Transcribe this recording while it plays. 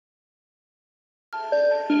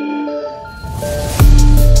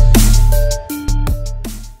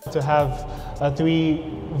to have three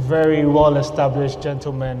very well-established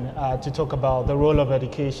gentlemen to talk about the role of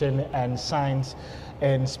education and science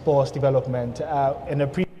in sports development. In a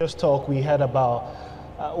previous talk, we heard about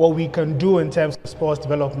what we can do in terms of sports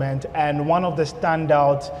development, and one of the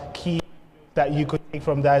standout key that you could take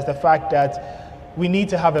from that is the fact that we need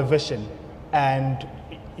to have a vision. And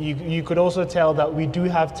you could also tell that we do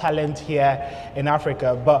have talent here in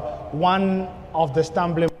Africa, but one of the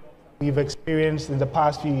stumbling blocks we've experienced in the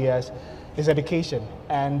past few years is education,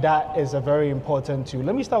 and that is a very important tool.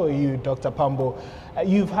 Let me start with you, Dr. Pambo.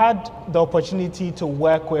 You've had the opportunity to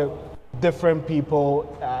work with different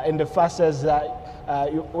people in the facets that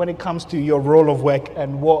when it comes to your role of work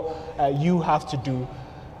and what you have to do.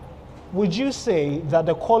 Would you say that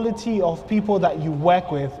the quality of people that you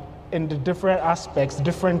work with in the different aspects,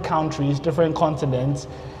 different countries, different continents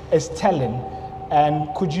is telling?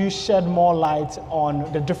 And could you shed more light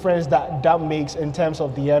on the difference that makes in terms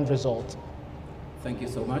of the end result? Thank you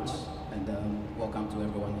so much, and welcome to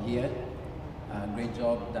everyone here. Great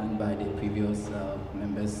job done by the previous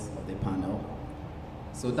members of the panel.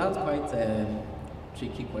 So that's quite a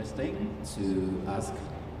tricky question to ask,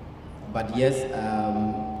 but yes,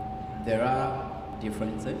 there are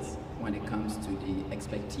differences when it comes to the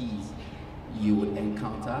expertise you would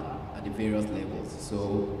encounter at the various levels.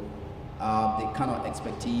 So the kind of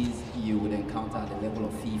expertise you would encounter at the level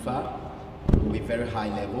of FIFA will be very high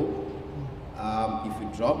level. If you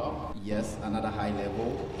drop, yes, another high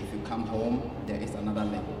level. If you come home, there is another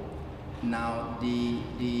level. Now, the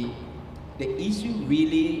issue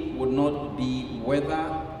really would not be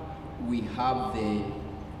whether we have the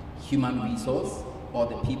human resource or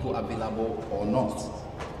the people available or not.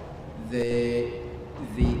 The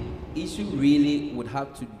issue really would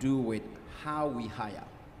have to do with how we hire.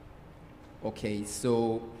 Okay,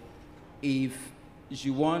 so if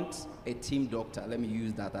you want a team doctor, let me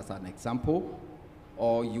use that as an example,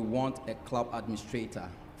 or you want a club administrator,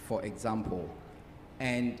 for example,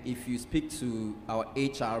 and if you speak to our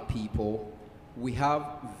HR people, we have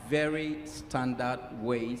very standard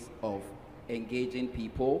ways of engaging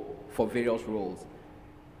people for various roles.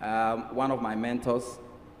 One of my mentors,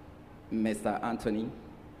 Mr. Anthony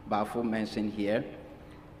Bafo, mentioned here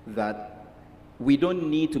that we don't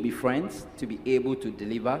need to be friends to be able to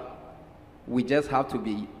deliver. We just have to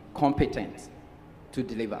be competent to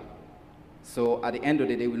deliver. So at the end of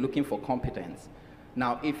the day, we're looking for competence.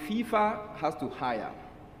 Now, if FIFA has to hire,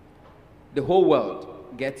 the whole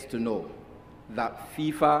world gets to know that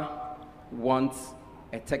FIFA wants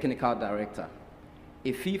a technical director.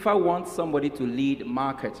 If FIFA wants somebody to lead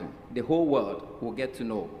marketing, the whole world will get to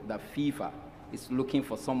know that FIFA is looking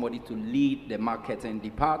for somebody to lead the marketing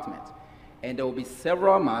department. And there will be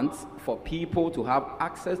several months for people to have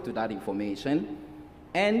access to that information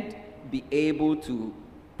and be able to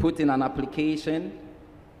put in an application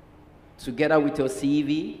together with your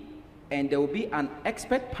CV, and there will be an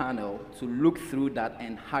expert panel to look through that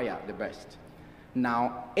and hire the best.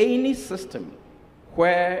 Now, any system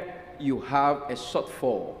where you have a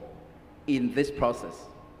shortfall in this process,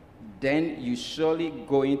 then you're surely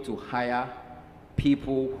going to hire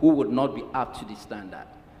people who would not be up to the standard.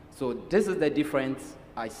 So this is the difference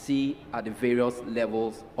I see at the various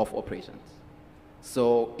levels of operations.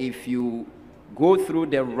 So if you go through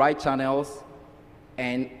the right channels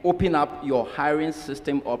and open up your hiring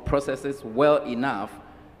system or processes well enough,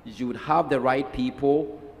 you would have the right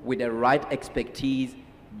people with the right expertise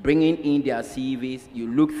bringing in their CVs, you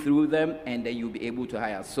look through them, and then you'll be able to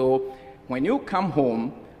hire. So when you come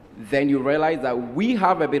home, then you realize that we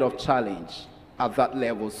have a bit of challenge at that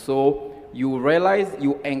level. So you realize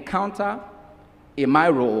you encounter, in my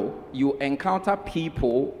role, you encounter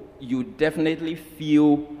people you definitely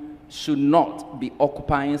feel should not be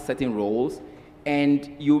occupying certain roles,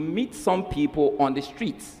 and you meet some people on the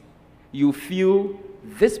streets. You feel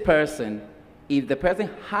this person, if the person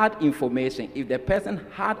had information, if the person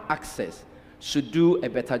had access, should do a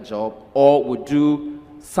better job or would do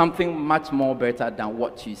something much more better than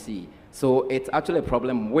what you see. So it's actually a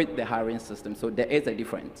problem with the hiring system. So there is a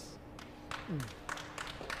difference.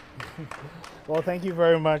 Well, thank you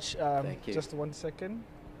very much. Thank you. Just 1 second.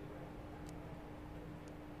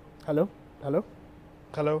 Hello? Hello?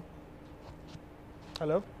 Hello?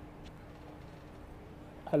 Hello?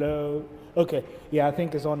 Hello? Okay, yeah, I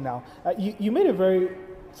think it's on now. You made a very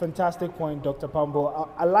fantastic point, Dr. Pambo.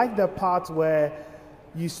 I like the part where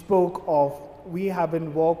you spoke of we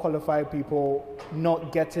having well-qualified people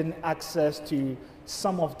not getting access to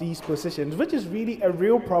some of these positions, which is really a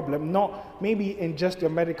real problem, not maybe in just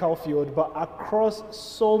your medical field, but across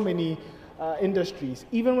so many industries.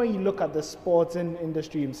 Even when you look at the sporting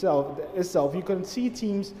industry itself, you can see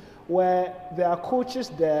teams where there are coaches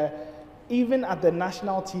there, even at the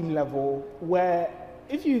national team level, where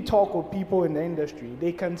if you talk with people in the industry,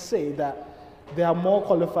 they can say that there are more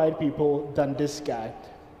qualified people than this guy.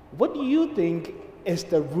 What do you think is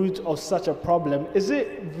the root of such a problem? Is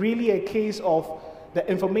it really a case of the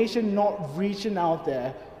information not reaching out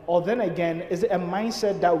there? Or then again, is it a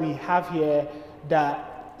mindset that we have here that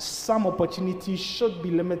some opportunities should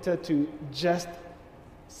be limited to just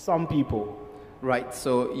some people? Right,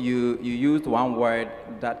 so you used one word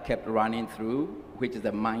that kept running through, which is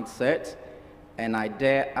the mindset. And I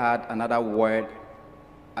dare add another word,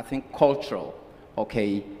 I think cultural,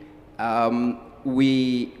 okay? And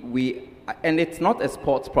it's not a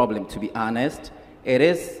sports problem, to be honest. It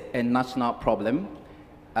is a national problem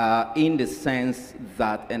in the sense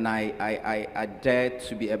that, and I dare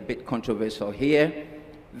to be a bit controversial here,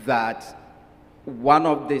 that one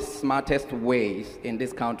of the smartest ways in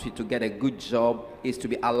this country to get a good job is to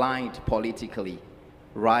be aligned politically,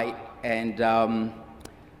 right? And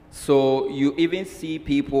so you even see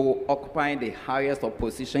people occupying the highest of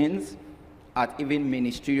positions at even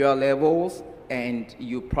ministerial levels, and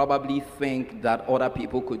you probably think that other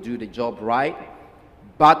people could do the job right,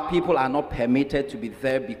 but people are not permitted to be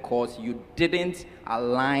there because you didn't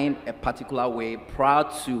align a particular way prior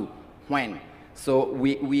to when. So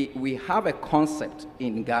we have a concept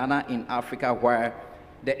in Ghana, in Africa, where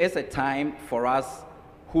there is a time for us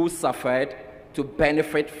who suffered to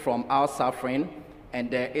benefit from our suffering, and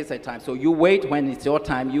there is a time. So you wait when it's your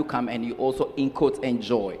time, you come and you also, in quotes,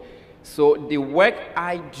 enjoy. So the work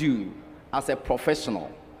I do as a professional,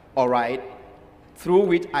 all right, through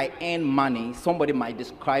which I earn money, somebody might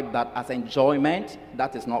describe that as enjoyment.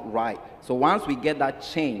 That is not right. So once we get that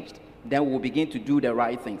changed, then we'll begin to do the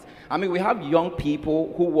right things. I mean, we have young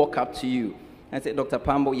people who walk up to you and say, Dr.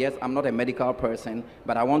 Pambo, yes, I'm not a medical person,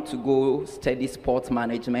 but I want to go study sports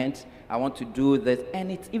management. I want to do this.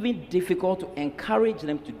 And it's even difficult to encourage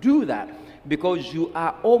them to do that because you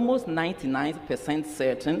are almost 99%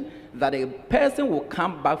 certain that a person will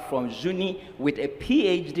come back from uni with a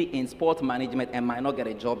PhD in sports management and might not get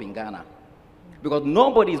a job in Ghana. Because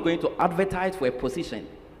nobody is going to advertise for a position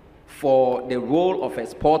for the role of a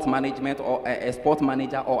sports management or a sports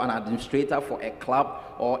manager or an administrator for a club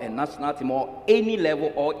or a national team or any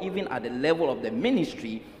level or even at the level of the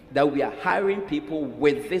ministry that we are hiring people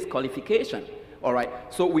with this qualification. All right,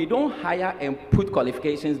 so we don't hire and put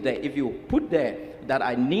qualifications there. If you put there that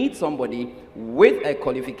I need somebody with a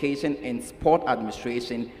qualification in sport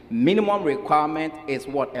administration, minimum requirement is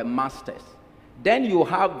what? A master's. Then you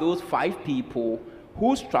have those 5 people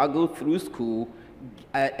who struggle through school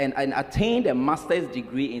and attained a master's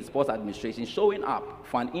degree in sports administration, showing up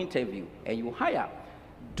for an interview, and you hire.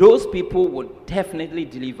 Those people will definitely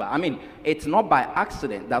deliver. I mean, it's not by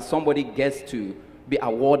accident that somebody gets to be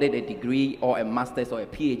awarded a degree or a master's or a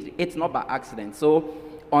PhD. It's not by accident. So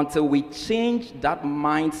until we change that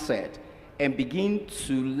mindset and begin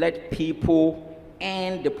to let people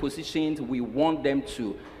earn the positions we want them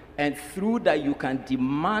to, and through that you can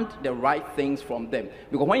demand the right things from them.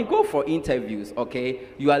 Because when you go for interviews, okay,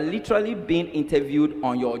 you are literally being interviewed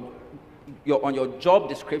on your job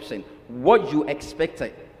description, what you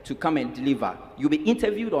expected to come and deliver. You'll be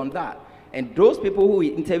interviewed on that. And those people who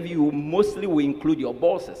will interview you mostly will include your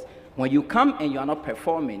bosses. When you come and you are not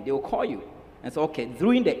performing, they will call you and say, okay,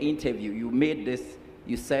 during the interview, you made this,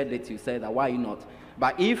 you said it, you said that, why are you not?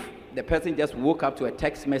 But if the person just woke up to a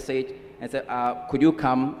text message and said, could you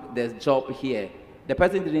come, there's a job here, the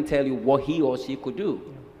person didn't tell you what he or she could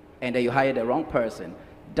do, and then you hired the wrong person.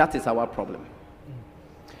 That is our problem.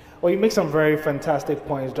 Well, you make some very fantastic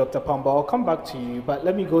points, Dr. Pambo. I'll come back to you, but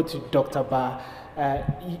let me go to Dr. Baah.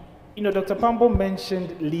 You know, Dr. Pambo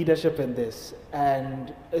mentioned leadership in this,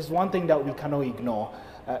 and it's one thing that we cannot ignore.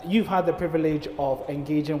 You've had the privilege of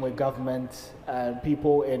engaging with government and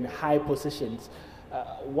people in high positions.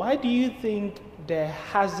 Why do you think there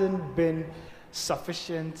hasn't been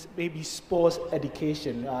sufficient, maybe sports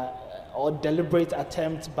education or deliberate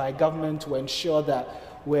attempts by government to ensure that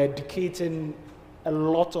we're educating a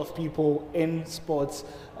lot of people in sports,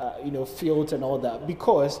 fields and all that?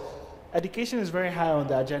 Because education is very high on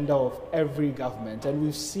the agenda of every government, and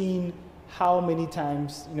we've seen how many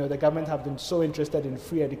times, the government have been so interested in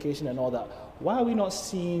free education and all that. Why are we not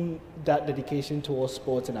seeing that dedication towards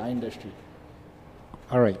sports in our industry?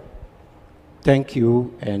 All right. Thank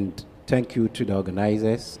you, and thank you to the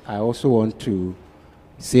organizers. I also want to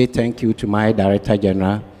say thank you to my Director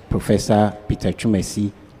General, Professor Peter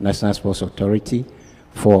Chumesi, National Sports Authority,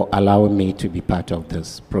 for allowing me to be part of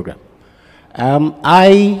this program.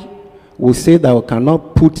 I will say that we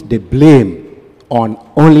cannot put the blame on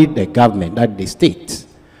only the government, that the state,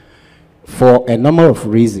 for a number of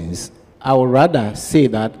reasons. I would rather say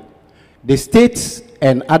that the states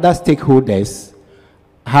and other stakeholders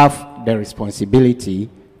have the responsibility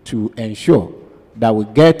to ensure that we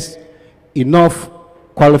get enough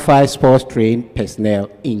qualified sports trained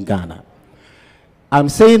personnel in Ghana. I'm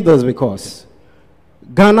saying this because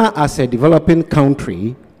Ghana, as a developing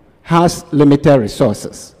country, has limited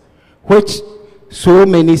resources, which so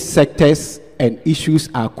many sectors and issues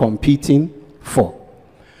are competing for.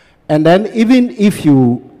 And then even if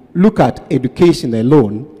you look at education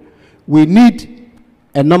alone, we need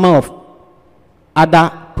a number of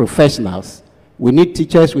other professionals. We need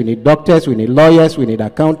teachers, we need doctors, we need lawyers, we need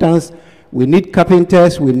accountants, we need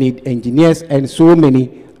carpenters, we need engineers, and so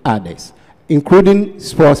many others, including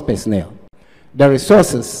sports personnel. The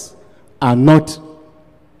resources are not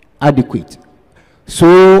adequate.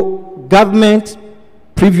 So government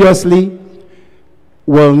previously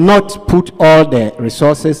will not put all the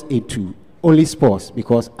resources into only sports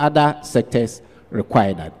because other sectors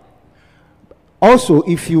require that. Also,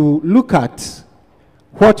 if you look at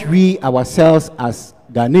what we ourselves as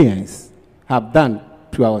Ghanaians have done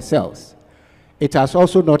to ourselves, it has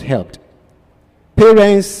also not helped.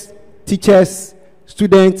 Parents, teachers,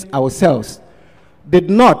 students, ourselves did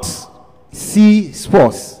not see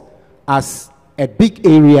sports as a big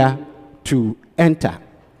area to enter.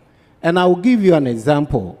 And I will give you an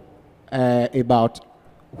example about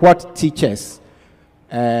what teachers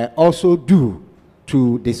also do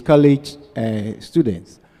to discourage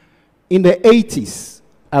students. In the 80s,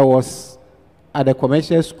 I was at a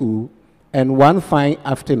commercial school, and one fine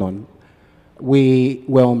afternoon, we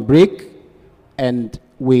were on break, and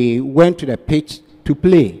we went to the pitch to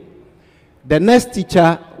play. The next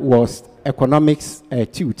teacher was economics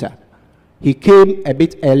tutor. He came a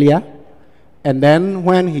bit earlier, and then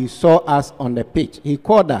when he saw us on the pitch, he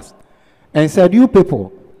called us and said, "You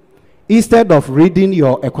people, instead of reading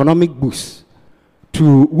your economic books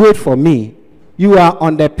to wait for me, you are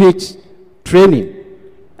on the pitch training.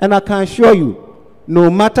 And I can assure you, no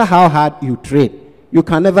matter how hard you train, you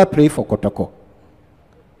can never play for Kotoko."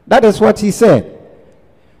 That is what he said.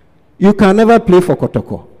 You can never play for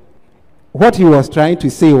Kotoko. What he was trying to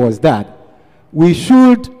say was that we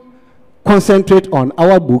should concentrate on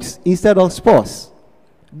our books instead of sports.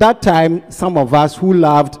 That time, some of us who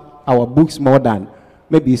loved our books more than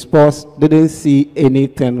maybe sports didn't see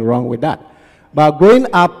anything wrong with that. But growing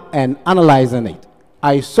up and analyzing it,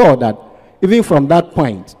 I saw that even from that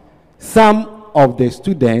point, some of the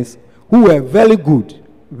students who were very good,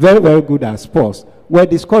 very, very good at sports, were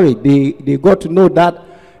discouraged. They got to know that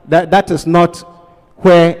that is not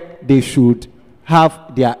where they should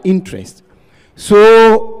have their interest.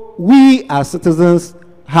 So we as citizens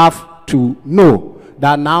have to know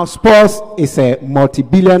that now sports is a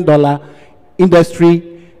multi-billion-dollar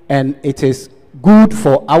industry, and it is good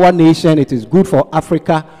for our nation, it is good for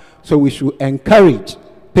Africa, so we should encourage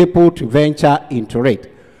people to venture into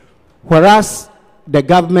it. Whereas the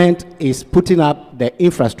government is putting up the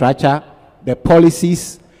infrastructure, the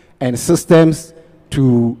policies and systems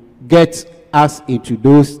to get us into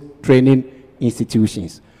those training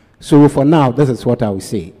institutions. So for now, this is what I will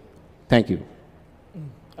say. Thank you.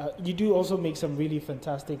 You do also make some really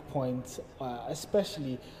fantastic points,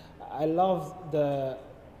 especially I love the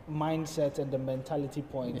mindset and the mentality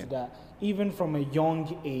point that even from a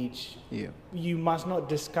young age, you must not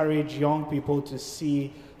discourage young people to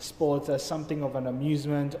see sports as something of an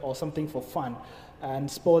amusement or something for fun. And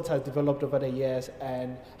sports has developed over the years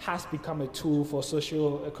and has become a tool for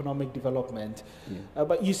socio-economic development.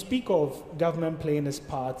 But you speak of government playing its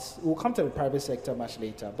part. We'll come to the private sector much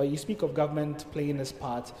later, but you speak of government playing its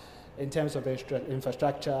part in terms of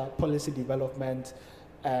infrastructure, policy development,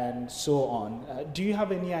 and so on. Do you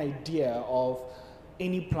have any idea of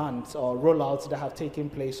any plans or rollouts that have taken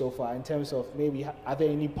place so far in terms of maybe are there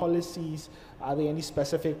any policies, are there any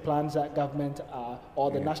specific plans that government or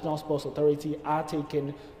the National Sports Authority are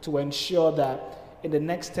taking to ensure that in the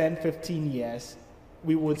next 10, 15 years,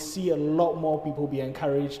 we would see a lot more people be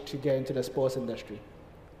encouraged to get into the sports industry?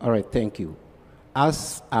 All right, thank you.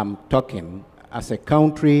 As I'm talking, as a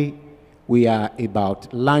country, we are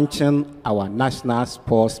about launching our national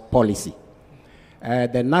sports policy.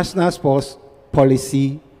 The national sports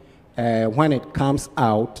policy, when it comes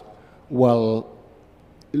out, will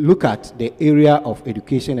look at the area of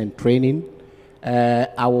education and training.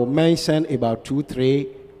 I will mention about 2-3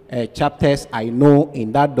 chapters I know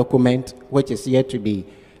in that document, which is yet to be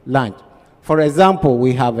launched. For example,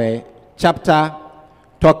 we have a chapter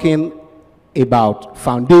talking about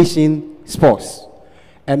foundation sports.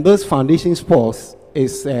 And this foundation sports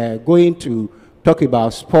is going to talk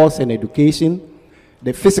about sports and education,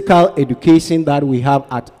 the physical education that we have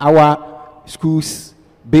at our schools,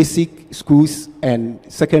 basic schools and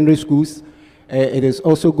secondary schools. It is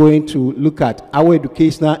also going to look at our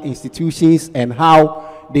educational institutions and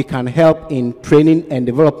how they can help in training and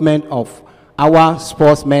development of our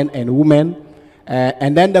sportsmen and women,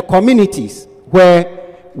 and then the communities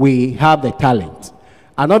where we have the talent.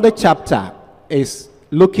 Another chapter is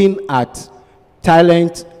looking at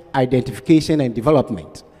talent identification and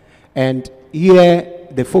development. And here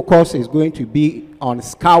the focus is going to be on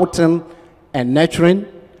scouting and nurturing,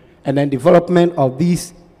 and then development of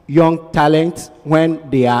these young talents when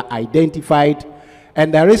they are identified.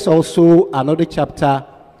 And there is also another chapter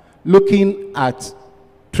looking at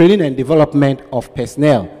training and development of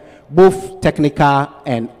personnel, both technical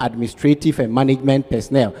and administrative and management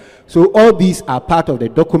personnel. So all these are part of the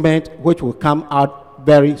document which will come out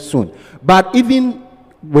very soon. But even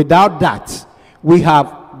without that, we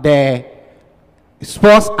have the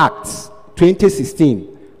Sports Act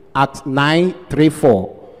 2016, Act 934,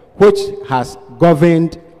 which has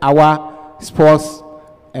governed our sports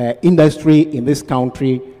industry in this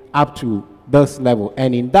country up to this level.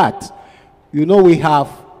 And in that, you know, we have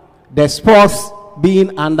the sports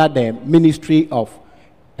being under the Ministry of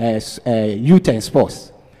Youth and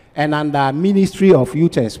Sports. And under Ministry of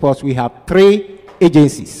Youth and Sports, we have 3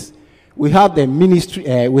 agencies. We have the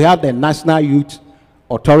ministry, we have the National Youth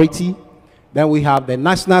Authority, then we have the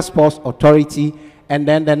National Sports Authority, and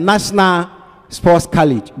then the National Sports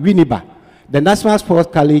College, Winneba. The National Sports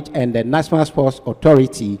College and the National Sports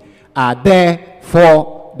Authority are there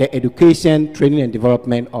for the education, training, and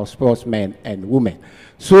development of sportsmen and women.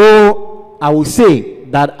 So I will say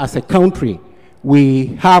that as a country, we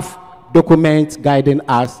have documents guiding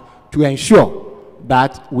us to ensure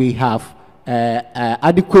that we have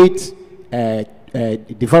adequate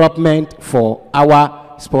development for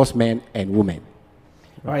our sportsmen and women.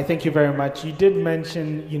 All right, thank you very much. You did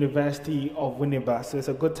mention University of Winneba, so it's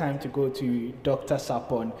a good time to go to Dr.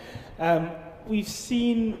 Sarpong. We've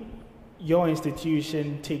seen your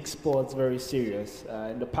institution take sports very serious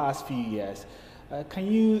in the past few years.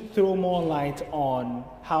 Can you throw more light on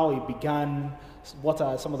how it began, what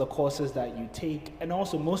are some of the courses that you take, and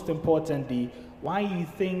also, most importantly, why you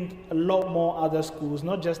think a lot more other schools,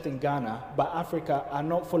 not just in Ghana, but Africa, are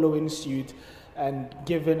not following suit and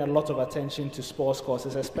giving a lot of attention to sports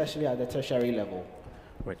courses, especially at the tertiary level?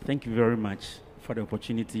 Right. Thank you very much for the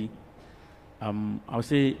opportunity. I'll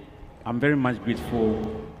say I'm very much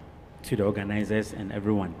grateful to the organizers and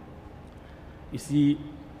everyone. You see,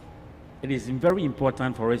 it is very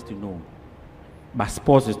important for us to know, but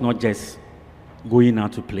sports is not just going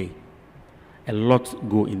out to play. A lot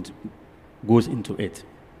goes into it.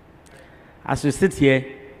 As we sit here,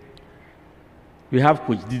 we have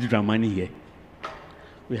Coach Didi Dramani here.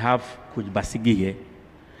 We have Coach Basigi here.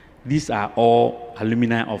 These are all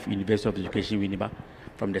alumni of University of Education-Winneba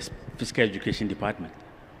from the Physical Education Department.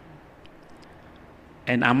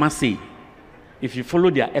 And I must say, if you follow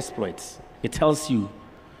their exploits, it tells you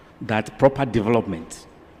that proper development,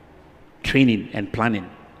 training, and planning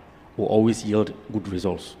will always yield good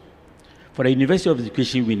results. For the University of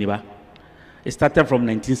Education-Winneba, it started from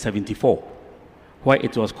 1974, where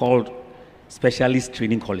it was called Specialist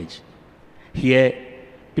Training College. Here,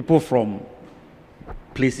 people from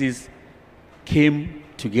places came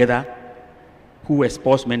together who were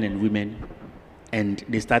sportsmen and women, and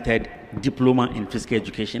they started diploma in physical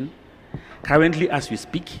education. Currently, as we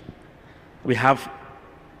speak, we have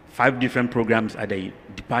 5 different programs at the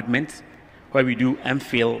department where we do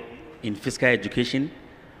MPhil in physical education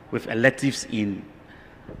with electives in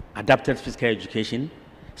adapted physical education,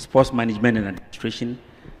 sports management and administration,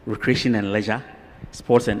 recreation and leisure,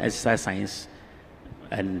 sports and exercise science,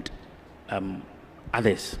 and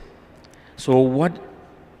others. So what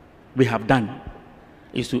we have done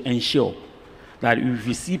is to ensure that if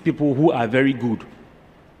we see people who are very good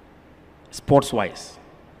sports-wise,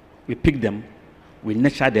 we pick them, we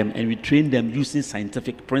nurture them, and we train them using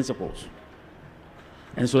scientific principles.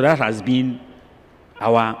 And so that has been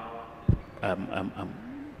our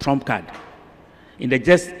trump card. In the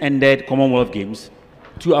just ended Commonwealth Games,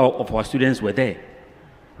 2 of our students were there.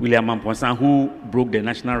 William Amponsan, who broke the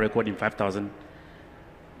national record in 5,000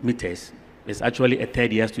 meters, is actually a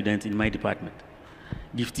 3rd-year student in my department.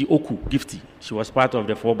 Gifty, she was part of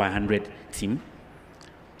the 4x100 team.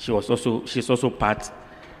 She's also part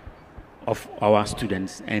of our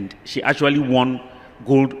students, and she actually won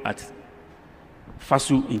gold at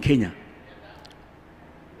FASU in Kenya.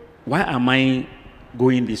 Why am I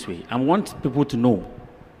going this way? I want people to know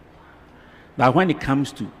that when it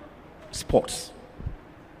comes to sports,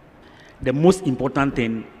 the most important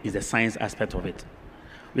thing is the science aspect of it.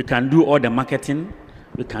 We can do all the marketing,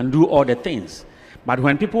 we can do all the things, but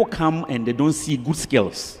when people come and they don't see good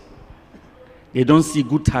skills, they don't see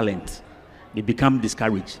good talent, they become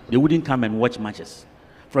discouraged. They wouldn't come and watch matches.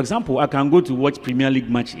 For example, I can go to watch Premier League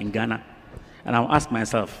match in Ghana, and I'll ask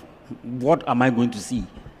myself, what am I going to see?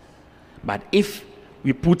 But if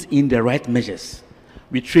we put in the right measures,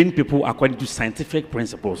 we train people according to scientific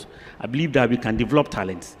principles, I believe that we can develop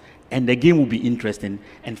talents, and the game will be interesting,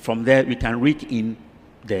 and from there we can rake in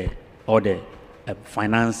all the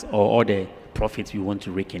finance or all the profits we want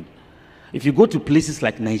to rake in. If you go to places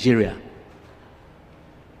like Nigeria,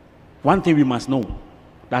 one thing we must know,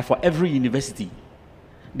 that for every university,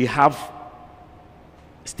 they have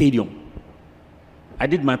stadium. I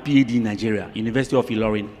did my PhD in Nigeria, University of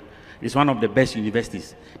Ilorin. It's one of the best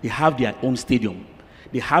universities. They have their own stadium.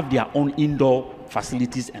 They have their own indoor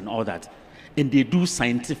facilities and all that. And they do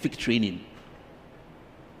scientific training.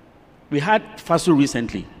 We had FASO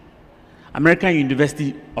recently, American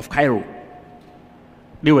University of Cairo.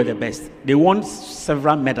 They were the best. They won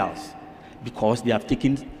several medals because they have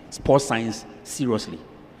taken sports science seriously.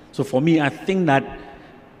 So for me, I think that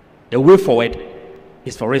the way forward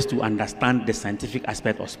is for us to understand the scientific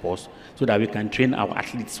aspect of sports so that we can train our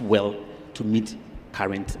athletes well to meet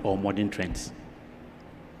current or modern trends.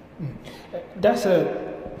 That's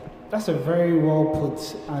a very well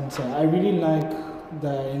put answer. I really like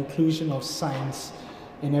the inclusion of science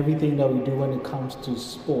in everything that we do when it comes to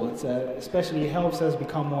sports. Especially it helps us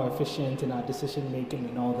become more efficient in our decision making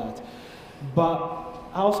and all that. But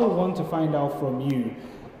I also want to find out from you,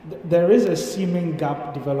 there is a seeming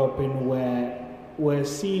gap developing where we're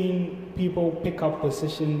seeing people pick up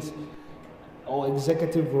positions or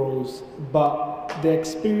executive roles, but the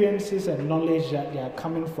experiences and knowledge that they are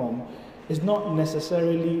coming from is not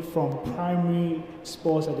necessarily from primary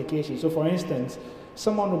sports education. So for instance,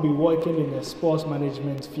 someone will be working in a sports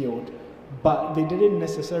management field, but they didn't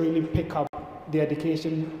necessarily pick up the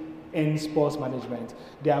education in sports management.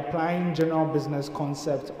 They're applying general business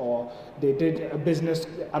concepts, or they did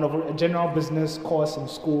a general business course in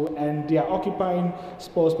school, and they are occupying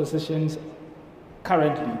sports positions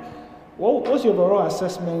currently. What's your overall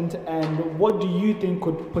assessment, and what do you think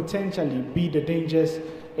could potentially be the dangers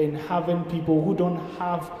in having people who don't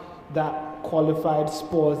have that qualified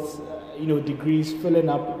sports degrees filling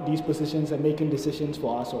up these positions and making decisions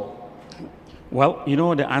for us all? Well,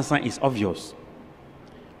 the answer is obvious.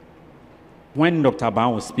 When Dr.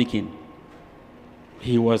 Baah was speaking,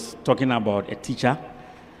 he was talking about a teacher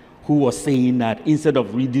who was saying that instead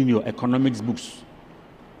of reading your economics books,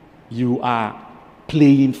 you are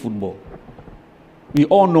playing football. We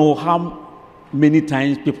all know how many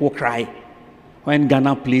times people cry when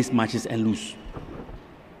Ghana plays matches and lose.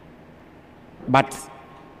 But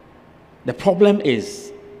the problem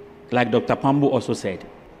is, like Dr. Pambo also said,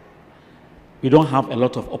 we don't have a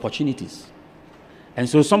lot of opportunities. And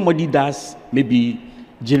so somebody does maybe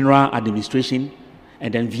general administration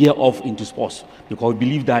and then veer off into sports because we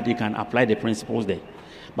believe that they can apply the principles there.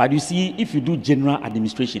 But you see, if you do general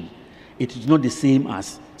administration, it is not the same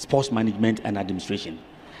as sports management and administration.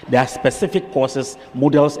 There are specific courses,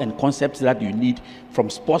 models, and concepts that you need from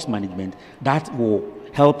sports management that will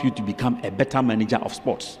help you to become a better manager of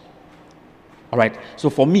sports. All right. So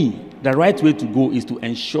for me, the right way to go is to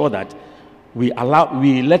ensure that we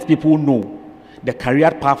let people know the career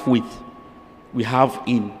pathway we have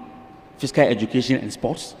in physical education and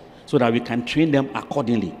sports so that we can train them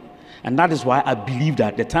accordingly. And that is why I believe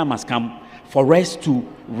that the time has come for us to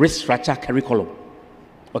restructure curriculum,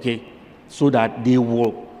 okay, so that they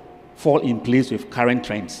will fall in place with current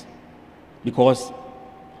trends. Because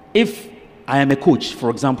if I am a coach, for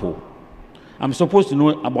example, I'm supposed to know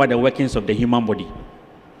about the workings of the human body.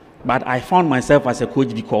 But I found myself as a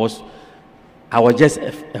coach because I was just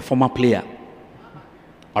a former player.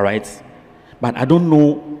 All right? But I don't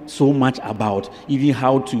know so much about even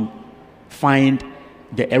how to find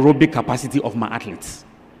the aerobic capacity of my athletes.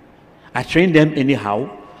 I train them anyhow,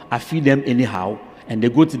 I feed them anyhow, and they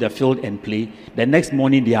go to the field and play. The next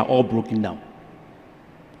morning, they are all broken down.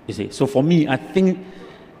 You see? So for me, I think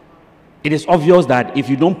it is obvious that if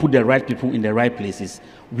you don't put the right people in the right places,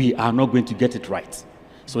 we are not going to get it right.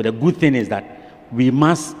 So the good thing is that we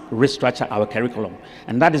must restructure our curriculum.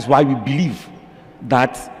 And that is why we believe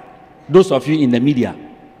that those of you in the media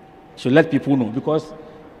should let people know. Because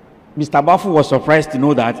Mr. Bafu was surprised to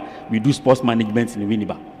know that we do sports management in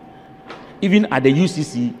Winneba. Even at the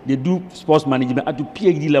UCC, they do sports management at the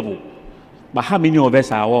PhD level. But how many of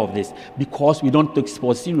us are aware of this? Because we don't take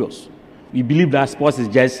sports serious. We believe that sports is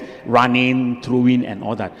just running, throwing, and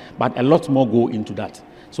all that, but a lot more go into that.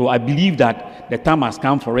 So I believe that the time has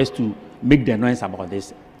come for us to make the noise about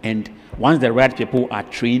this, and once the right people are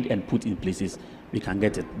trained and put in places, we can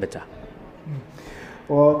get it better.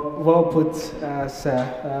 Well put,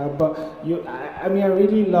 sir. But I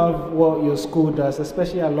really love what your school does,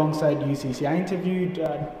 especially alongside UCC. I interviewed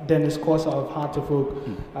Dennis Kosa of Heart of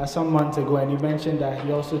Oak some months ago, and he mentioned that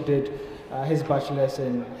he also did his bachelor's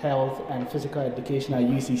in health and physical education at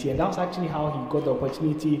UCC, and that was actually how he got the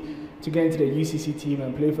opportunity to get into the UCC team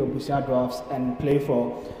and play for Busia Drafts and play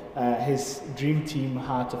for his dream team,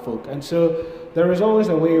 Heart of Oak. And so there is always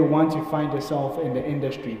a way once you find yourself in the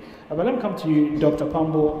industry. But let me come to you, Dr.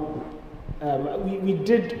 Pambo.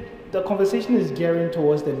 The conversation is gearing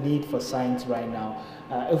towards the need for science right now,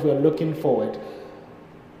 if we're looking forward.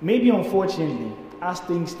 Maybe unfortunately, as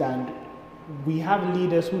things stand, we have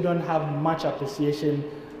leaders who don't have much appreciation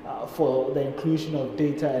for the inclusion of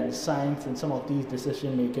data and science in some of these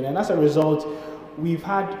decision making. And as a result, we've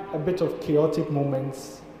had a bit of chaotic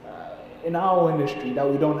moments in our industry that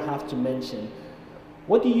we don't have to mention.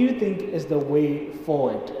 What do you think is the way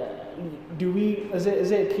forward? Is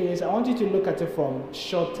it a case, I want you to look at it from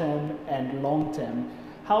short term and long term.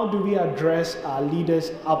 How do we address our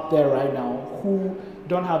leaders up there right now who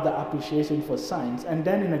don't have the appreciation for science? And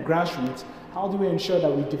then in the grassroots, how do we ensure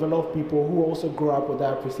that we develop people who also grow up with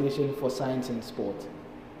that appreciation for science and sport?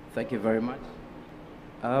 Thank you very much.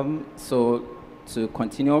 So to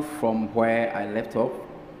continue from where I left off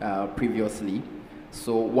previously,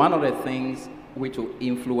 so one of the things which will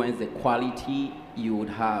influence the quality you would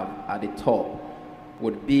have at the top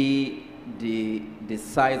would be the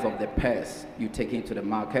size of the purse you take into the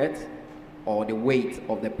market, or the weight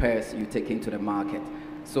of the purse you take into the market.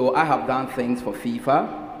 So I have done things for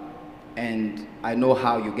FIFA, and I know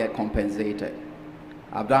how you get compensated.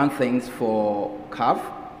 I've done things for CAF,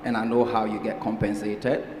 and I know how you get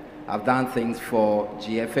compensated. I've done things for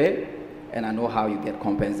GFA, and I know how you get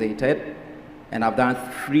compensated. And I've done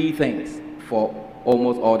 3 things for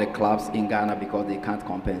almost all the clubs in Ghana because they can't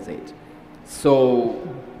compensate. So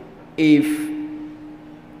if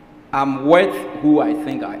I'm worth who I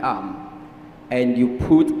think I am, and you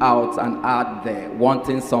put out an ad there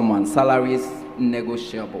wanting someone, salaries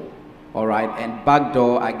negotiable, all right, and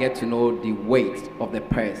backdoor, I get to know the weight of the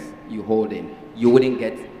purse you hold in, you wouldn't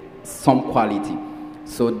get some quality.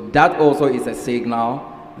 So that also is a signal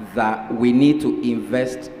that we need to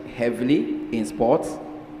invest heavily in sports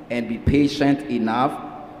and be patient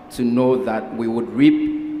enough to know that we would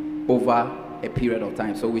reap over a period of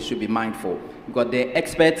time. So we should be mindful, because the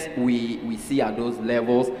experts we see at those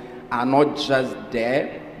levels are not just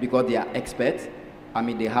there because they are experts. I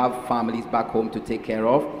mean, they have families back home to take care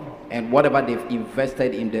of, and whatever they've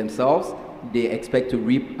invested in themselves, they expect to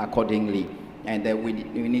reap accordingly. And then we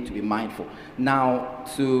need to be mindful. Now,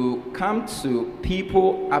 to come to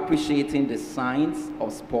people appreciating the science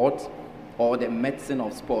of sport or the medicine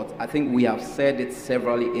of sport, I think we have said it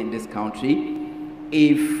severally in this country.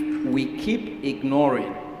 If we keep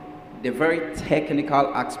ignoring the very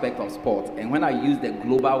technical aspect of sport, and when I use the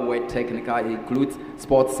global word technical, it includes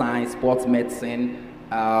sports science, sports medicine,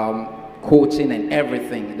 coaching and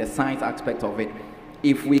everything, the science aspect of it.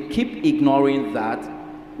 If we keep ignoring that,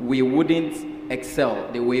 we wouldn't excel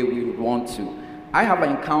the way we would want to. I have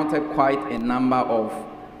encountered quite a number of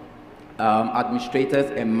administrators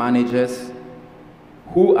and managers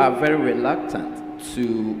who are very reluctant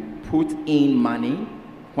to put in money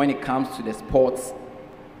when it comes to the sports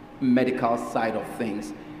medical side of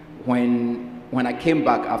things. When I came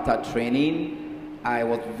back after training, I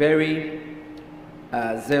was very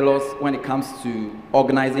zealous when it comes to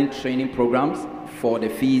organizing training programs for the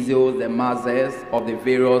physios, the mazes of the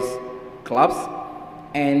various clubs,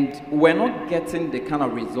 and we're not getting the kind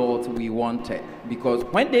of results we wanted, because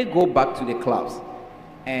when they go back to the clubs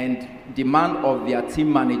and demand of their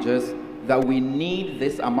team managers that we need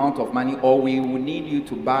this amount of money, or we will need you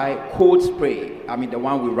to buy cold spray, I mean the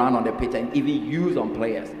one we run on the pitch and even use on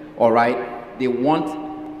players, all right, they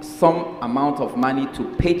want some amount of money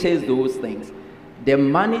to purchase those things. The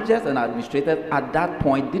managers and administrators at that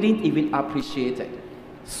point didn't even appreciate it.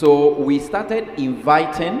 So we started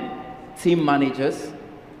inviting team managers,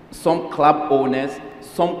 some club owners,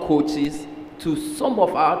 some coaches to some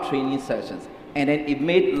of our training sessions. And then it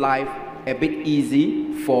made life a bit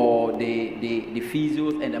easy for the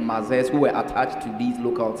physios and the mazes who were attached to these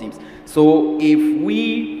local teams. So if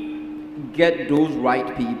we get those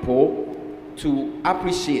right people to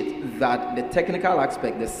appreciate that the technical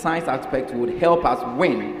aspect, the science aspect would help us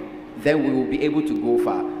win, then we will be able to go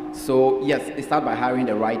far. So yes, it starts by hiring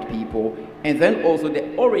the right people, and then also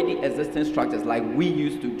the already existing structures like we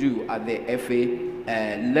used to do at the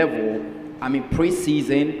FA level. I mean,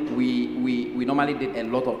 pre-season, we normally did a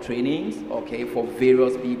lot of trainings, okay, for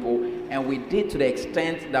various people, and we did to the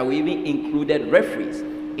extent that we even included referees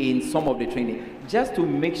in some of the training, just to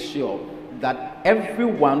make sure that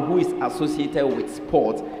everyone who is associated with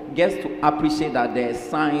sports gets to appreciate that there's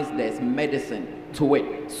science, there's medicine to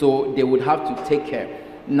it, so they would have to take care.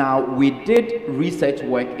 Now, we did research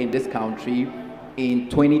work in this country in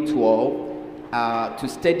 2012 to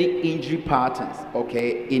study injury patterns,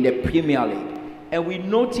 okay, in the Premier League. And we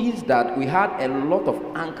noticed that we had a lot of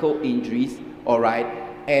ankle injuries, all right,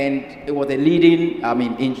 and it was the leading,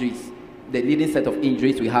 injuries, the leading set of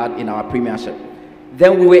injuries we had in our Premiership.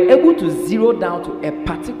 Then we were able to zero down to a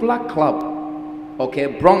particular club, okay,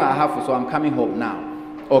 Brong Ahafo, so I'm coming home now,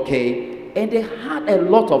 okay, and they had a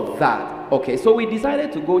lot of that, okay, so we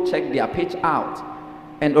decided to go check their pitch out.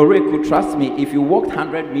 And Owuraku, trust me, if you walked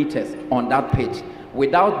 100 meters on that pitch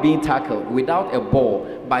without being tackled, without a ball,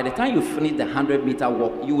 by the time you finish the 100-meter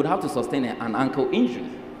walk, you would have to sustain an ankle injury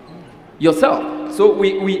yourself. So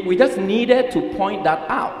we just needed to point that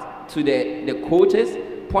out to the coaches,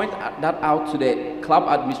 point that out to the club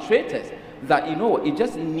administrators, that, you know, it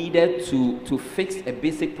just needed to fix a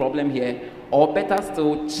basic problem here, or better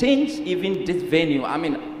still, change even this venue. I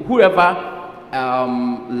mean, whoever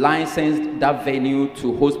licensed that venue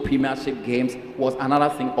to host Premiership games was another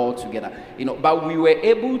thing altogether, you know. But we were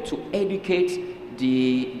able to educate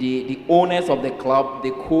the owners of the club,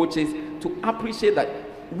 the coaches, to appreciate that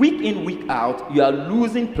week in, week out, you are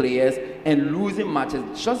losing players and losing matches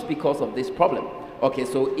just because of this problem. Okay,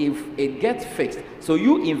 so if it gets fixed, so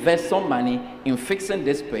you invest some money in fixing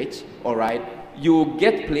this pitch, all right, you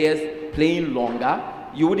get players playing longer.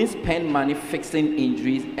 You wouldn't spend money fixing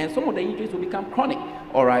injuries, and some of the injuries will become chronic,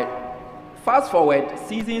 all right? Fast forward,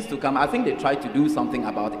 seasons to come, I think they tried to do something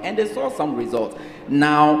about it, and they saw some results.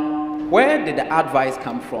 Now, where did the advice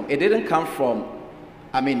come from? It didn't come from,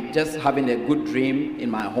 just having a good dream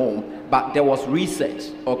in my home, but there was research,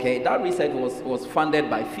 okay? That research was funded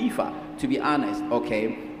by FIFA, to be honest,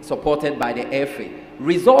 okay? Supported by the FA.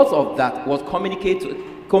 Results of that was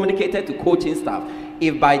communicated to coaching staff.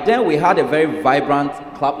 If by then we had a very vibrant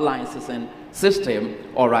club licensing system,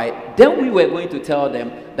 all right, then we were going to tell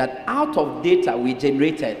them that out of data we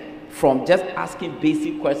generated from just asking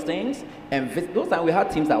basic questions, and those times we had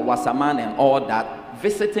teams like Wasserman and all that,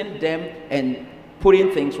 visiting them and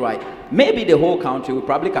putting things right. Maybe the whole country, we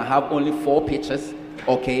probably can have only 4 pitches,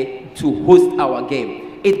 okay, to host our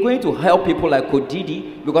game. It's going to help people like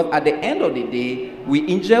Kodidi, because at the end of the day, we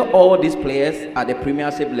injure all these players at the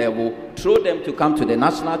Premiership level, throw them to come to the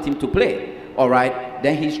national team to play, all right?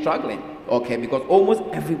 Then he's struggling, okay, because almost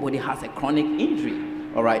everybody has a chronic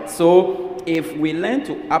injury, all right? So if we learn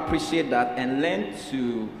to appreciate that and learn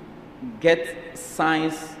to get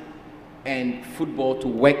science and football to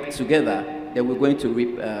work together, then we're going to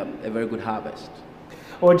reap a very good harvest.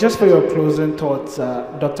 Or just for your closing thoughts,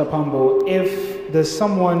 Dr. Pambo, if there's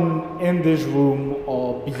someone in this room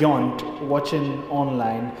or beyond watching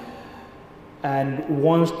online and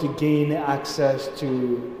wants to gain access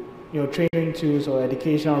to training tools or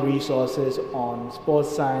educational resources on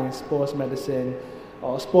sports science, sports medicine,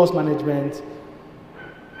 or sports management,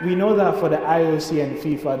 we know that for the IOC and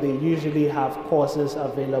FIFA, they usually have courses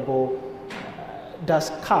available.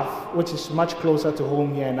 Does CAF, which is much closer to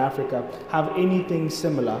home here in Africa, have anything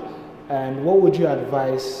similar? And what would you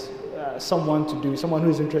advise someone to do, someone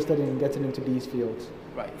who's interested in getting into these fields?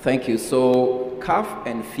 Right, thank you. So CAF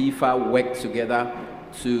and FIFA work together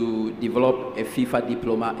to develop a FIFA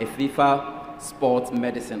diploma, a FIFA sports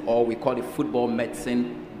medicine, or we call it football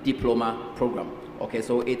medicine diploma program. Okay,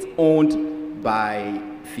 so it's owned by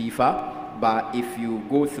FIFA, but if you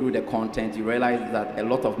go through the content, you realize that a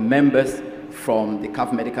lot of members from the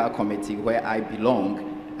CAF Medical Committee, where I belong,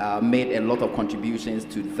 made a lot of contributions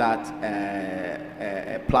to that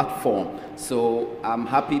platform. So I'm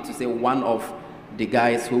happy to say one of the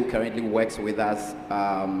guys who currently works with us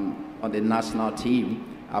on the national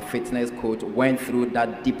team, our fitness coach, went through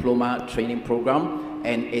that diploma training program,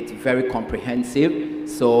 and it's very comprehensive.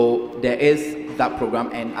 So there is that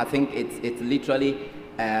program, and I think it's literally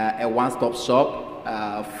a one-stop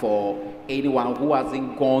shop for anyone who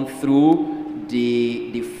hasn't gone through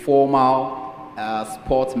the formal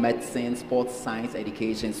sports medicine, sports science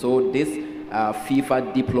education. So this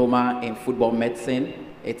FIFA diploma in football medicine,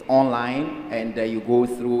 it's online, and you go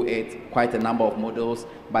through it, quite a number of modules.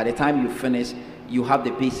 By the time you finish, you have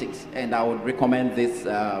the basics, and I would recommend this.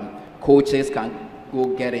 Coaches can go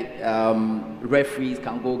get it. Referees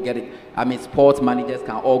can go get it. I mean, sports managers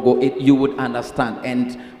can all go. You would understand.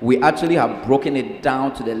 And we actually have broken it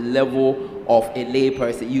down to the level of a lay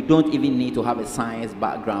person. You don't even need to have a science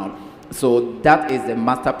background. So that is the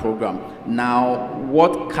master program. Now,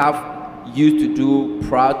 what CAF used to do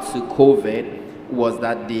prior to COVID was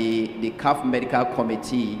that the CAF Medical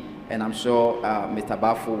Committee, and I'm sure Mr.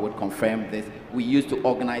 Baah would confirm this, we used to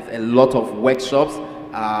organize a lot of workshops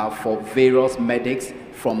for various medics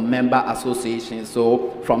from member associations.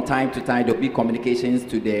 So from time to time, there'll be communications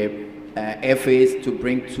to the FAs to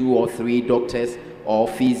bring 2 or 3 doctors or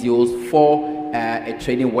physios for a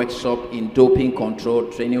training workshop in doping control,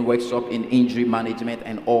 training workshop in injury management,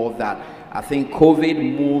 and all that. I think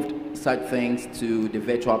COVID moved such things to the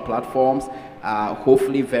virtual platforms.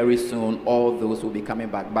 Hopefully very soon all those will be coming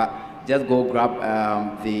back. But just go grab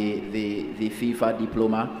the FIFA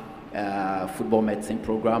diploma football medicine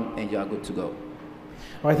program and you are good to go.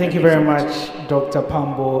 Well, thank you very much, Dr.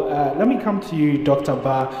 Pambo. Let me come to you, Dr.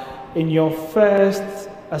 Baah. In your first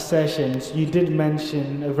assertions, you did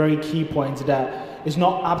mention a very key point that it's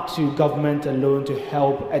not up to government alone to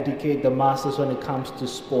help educate the masses when it comes to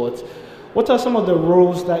sports. What are some of the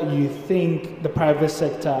roles that you think the private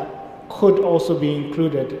sector could also be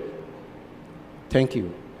included? Thank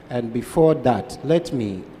you. And before that, let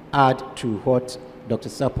me add to what Dr.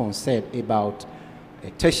 Sarpong said about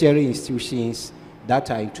tertiary institutions that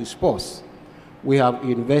are into sports. We have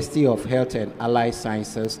University of Health and Allied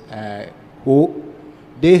Sciences, who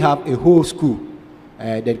they have a whole school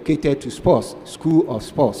dedicated to sports, School of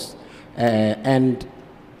Sports. And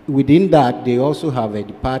within that, they also have a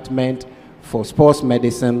department for sports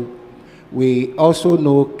medicine. We also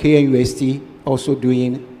know KNUST also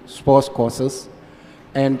doing sports courses.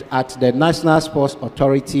 And at the National Sports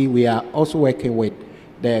Authority, we are also working with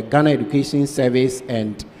the Ghana Education Service,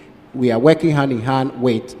 and we are working hand in hand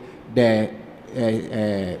with the,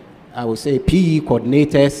 I would say, PE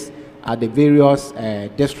coordinators at the various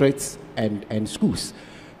districts and schools.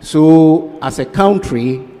 So as a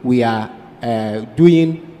country, we are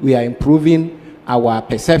improving our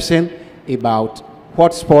perception about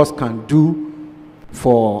what sports can do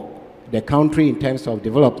for the country in terms of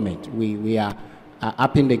development. We are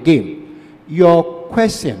up in the game. Your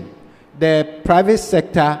question, the private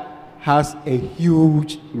sector has a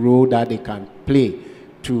huge role that they can play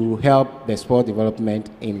to help the sport development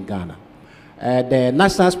in Ghana. The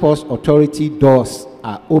National Sports Authority doors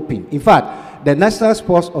are open. In fact, the National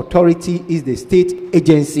Sports Authority is the state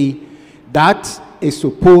agency that is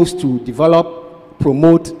supposed to develop,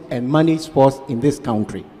 promote, and manage sports in this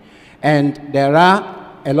country. And there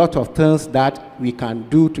are a lot of things that we can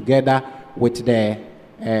do together with the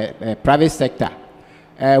private sector.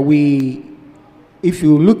 If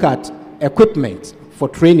you look at equipment for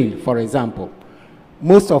training, for example,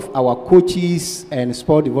 most of our coaches and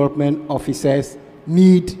sport development officers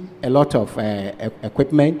need a lot of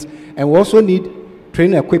equipment, and we also need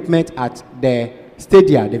training equipment at the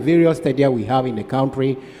stadia, the various stadia we have in the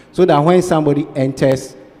country, so that when somebody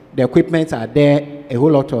enters, the equipment are there, a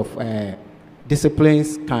whole lot of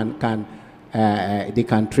disciplines they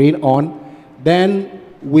can train on. Then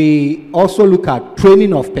we also look at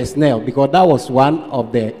training of personnel, because that was one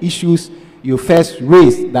of the issues you first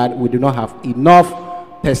raised, that we do not have enough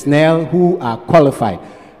personnel who are qualified.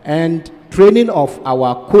 And training of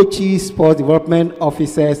our coaches, sports development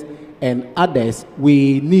officers, and others,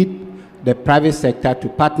 we need the private sector to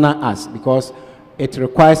partner us, because it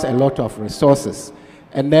requires a lot of resources.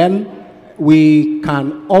 And then we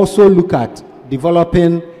can also look at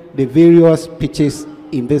developing the various pitches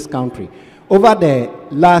in this country. Over the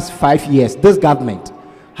last 5 years, this government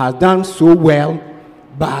has done so well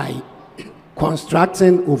by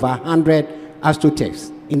constructing over 100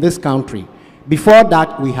 astroturfs in this country. Before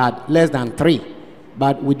that, we had less than 3.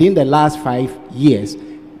 But within the last 5 years,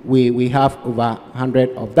 we have over 100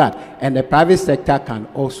 of that. And the private sector can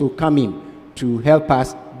also come in to help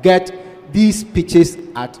us get these pitches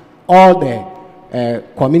at all the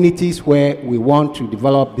communities where we want to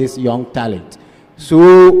develop this young talent.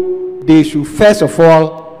 So they should first of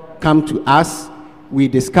all come to us. We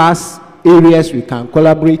discuss areas we can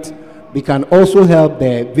collaborate. We can also help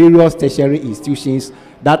the various tertiary institutions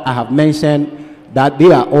that I have mentioned, that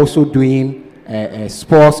they are also doing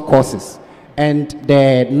sports courses. And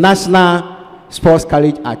the National Sports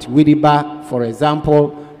College at Winneba, for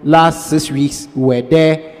example, last 6 weeks, we were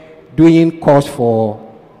there doing course for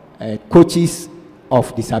coaches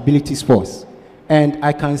of disability sports. And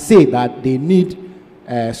I can say that they need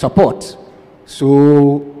support.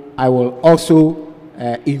 So I will also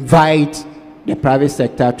invite the private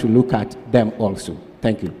sector to look at them also.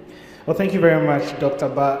 Thank you. Well, thank you very much, Dr.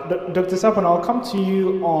 Baah. Dr. Sarpong, I'll come to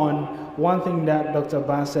you on one thing that Dr.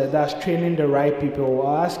 Baah said, that's training the right people.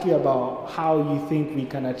 I'll ask you about how you think we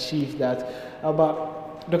can achieve that.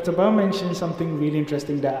 But Dr. Baah mentioned something really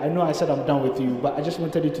interesting that I know I said I'm done with you, but I just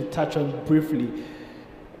wanted you to touch on briefly.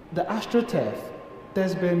 The AstroTurf,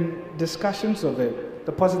 there's been discussions of it,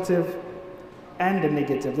 the positive and the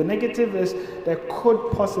negative. The negative is there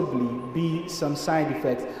could possibly be some side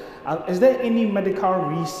effects. Is there any medical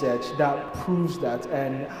research that proves that,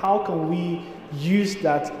 and how can we use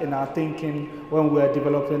that in our thinking when we're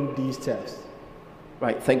developing these tests?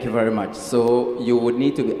 Right, thank you very much. So you would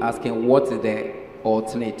need to be asking what is the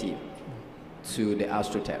alternative to the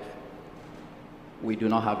AstroTurf. We do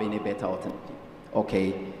not have any better alternative.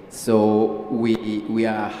 Okay, so we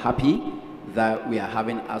are happy that we are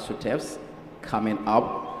having AstroTurfs coming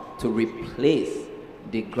up to replace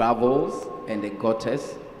the gravels and the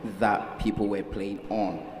gutters that people were playing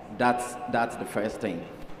on. That's the first thing.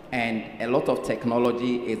 And a lot of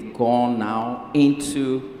technology is gone now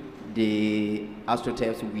into the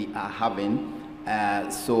AstroTurfs we are having,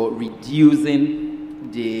 so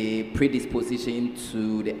reducing the predisposition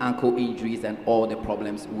to the ankle injuries and all the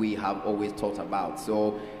problems we have always talked about.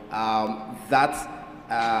 So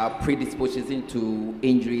that predisposition to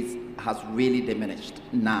injuries has really diminished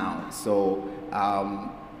now. So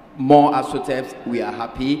more AstroTurfs, we are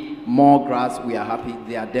happy. More grass, we are happy.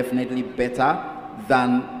 They are definitely better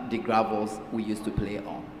than the gravels we used to play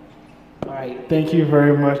on. All right, thank you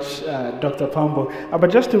very much, Dr. Pambo.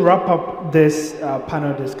 But just to wrap up this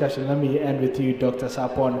panel discussion, let me end with you, Dr.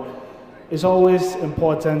 Sarpong. It's always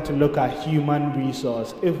important to look at human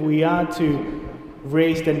resource. If we are to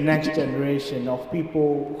raise the next generation of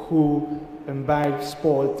people who imbibe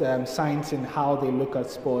sport, science and how they look at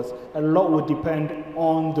sports, a lot would depend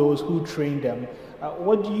on those who train them.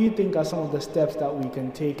 What do you think are some of the steps that we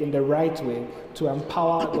can take in the right way to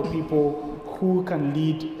empower the people who can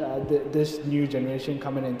lead this new generation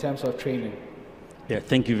coming in terms of training? Yeah,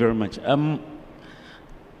 thank you very much.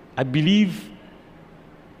 I believe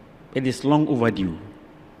it is long overdue,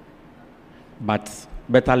 but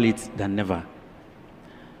better late than never.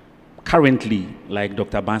 Currently, like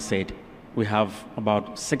Dr. Baah said, we have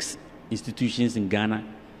about 6 institutions in Ghana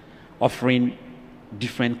offering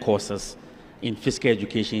different courses in physical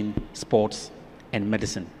education, sports, and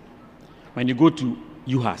medicine. When you go to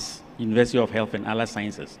UHAS, University of Health and Allied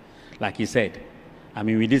Sciences, like he said, I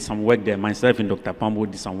mean, we did some work there. Myself and Dr. Pambo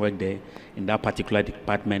did some work there in that particular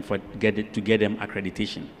department to get them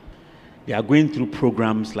accreditation. They are going through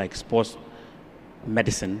programs like sports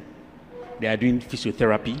medicine. They are doing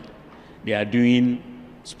physiotherapy. They are doing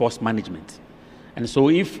sports management. And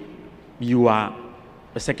so if you are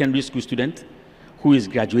a secondary school student who is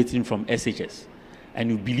graduating from SHS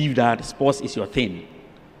and you believe that sports is your thing,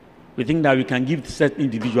 we think that we can give certain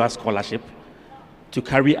individual scholarship to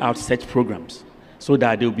carry out such programs so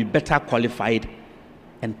that they will be better qualified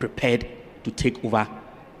and prepared to take over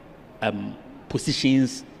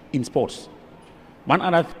positions in sports. One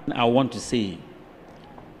other thing I want to say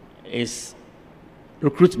is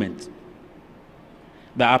recruitment.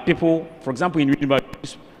 There are people, for example, in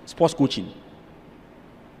Winneba, sports coaching.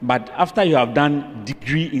 But after you have done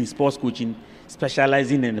degree in sports coaching,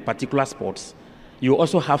 specializing in a particular sports, you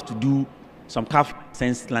also have to do some CAF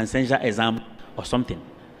licensure exam or something.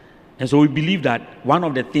 And so we believe that one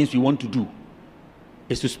of the things we want to do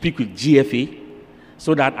is to speak with GFA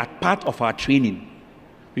so that as part of our training,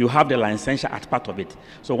 we will have the licensure as part of it.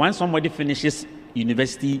 So once somebody finishes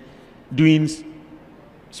university doing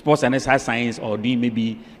sports and exercise science or doing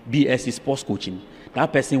maybe BSc sports coaching,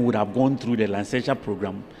 that person would have gone through the licensure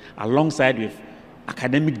program alongside with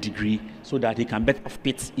academic degree so that he can better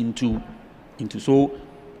fit into. So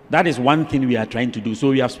that is one thing we are trying to do.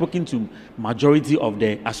 So we have spoken to majority of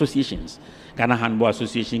the associations, Ghana Handball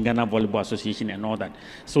Association, Ghana Volleyball Association and all that,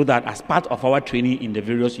 so that as part of our training in the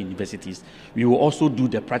various universities, we will also do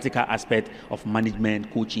the practical aspect of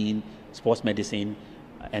management, coaching, sports medicine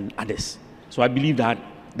and others. So I believe that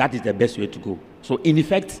that is the best way to go. So in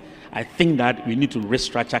effect, I think that we need to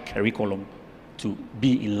restructure curriculum to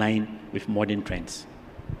be in line with modern trends.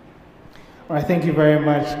 All right, thank you very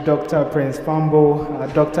much, Dr. Prince Pambo,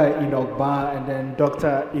 Dr. Enoch Baah, and then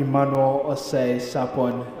Dr. Emmanuel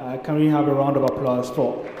Sarpong. Can we have a round of applause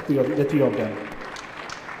for the three of them?